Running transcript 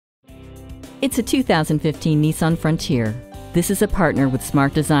It's a 2015 Nissan Frontier. This is a partner with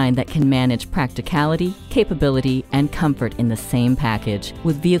smart design that can manage practicality, capability, and comfort in the same package.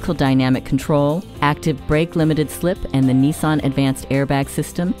 With vehicle dynamic control, active brake limited slip, and the Nissan Advanced Airbag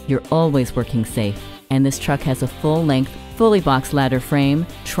System, you're always working safe. And this truck has a full-length, fully boxed ladder frame,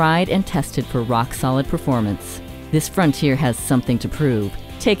 tried and tested for rock-solid performance. This Frontier has something to prove.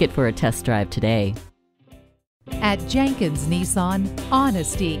 Take it for a test drive today. At Jenkins Nissan,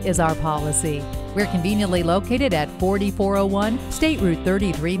 honesty is our policy. We're conveniently located at 4401 State Route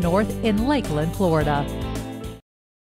 33 North in Lakeland, Florida.